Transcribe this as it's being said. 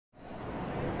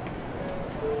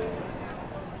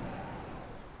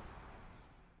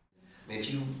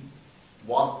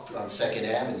walk on 2nd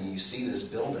Avenue, you see this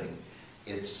building.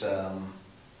 It's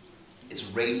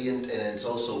radiant, and it's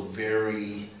also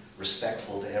very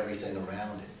respectful to everything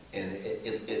around it, and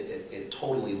it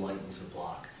totally lightens the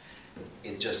block.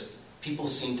 It just, people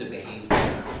seem to behave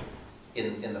better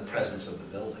in the presence of the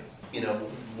building. You know,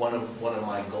 one of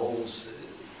my goals,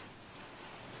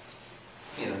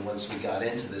 you know, once we got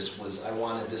into this, was I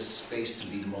wanted this space to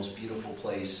be the most beautiful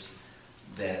place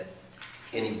that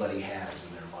anybody has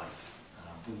in their life.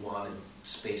 We wanted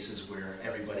spaces where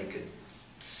everybody could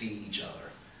see each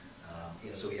other. You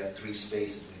know, so we have 3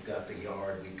 spaces. We've got the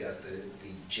yard, we've got the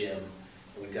gym,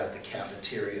 and we've got the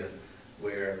cafeteria,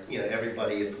 where, you know,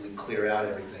 everybody, if we clear out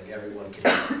everything, everyone can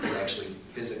actually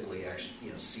physically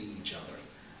see each other.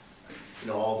 You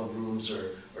know, all the rooms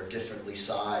are differently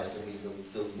sized. I mean,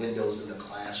 the windows in the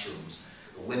classrooms,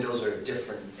 the windows are at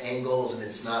different angles, and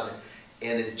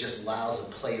it just allows a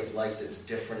play of light that's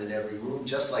different in every room,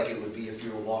 just like it would be if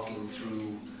you were walking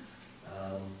through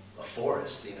a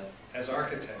forest, you know. As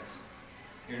architects,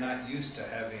 you're not used to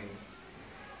having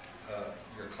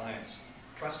your clients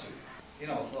trust you. You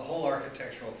know, the whole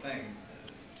architectural thing,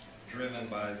 driven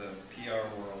by the PR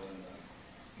world and the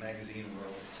magazine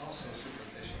world, it's all so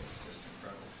superficial, it's just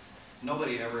incredible.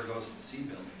 Nobody ever goes to see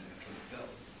buildings after they're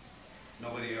built.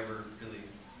 Nobody ever really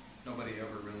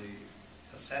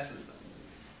assesses them.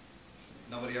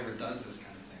 Nobody ever does this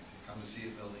kind of thing. They come to see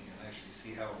a building and actually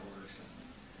see how it works and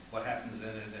what happens in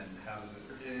it and how does it.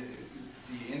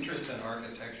 The interest in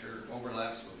architecture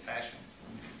overlaps with fashion.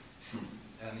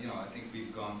 And, you know, I think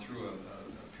we've gone through a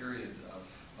period of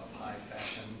high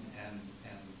fashion and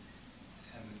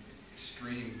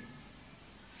extreme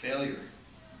failure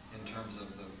in terms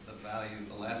of the value,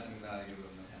 the lasting value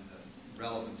and the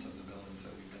relevance of the buildings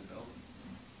that we've been building.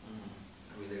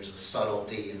 I mean, there's a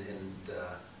subtlety and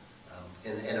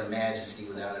a majesty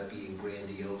without it being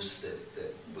grandiose that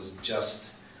was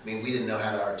just, I mean, we didn't know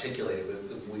how to articulate it, but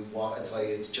it's like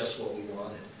it's just what we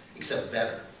wanted, except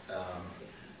better.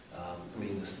 I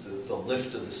mean, the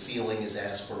lift of the ceiling is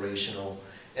aspirational,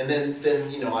 and then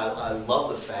you know, I love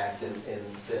the fact that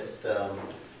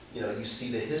you know, you see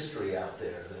the history out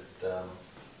there, that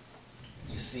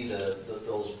you see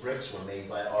those bricks were made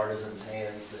by artisans'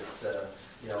 hands that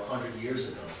you know, 100 years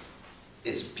ago.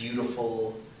 It's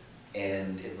beautiful,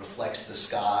 and it reflects the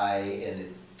sky, and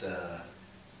it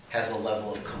has a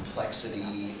level of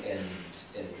complexity and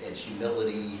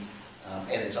humility,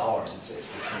 and it's ours.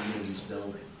 It's the community's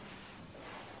building.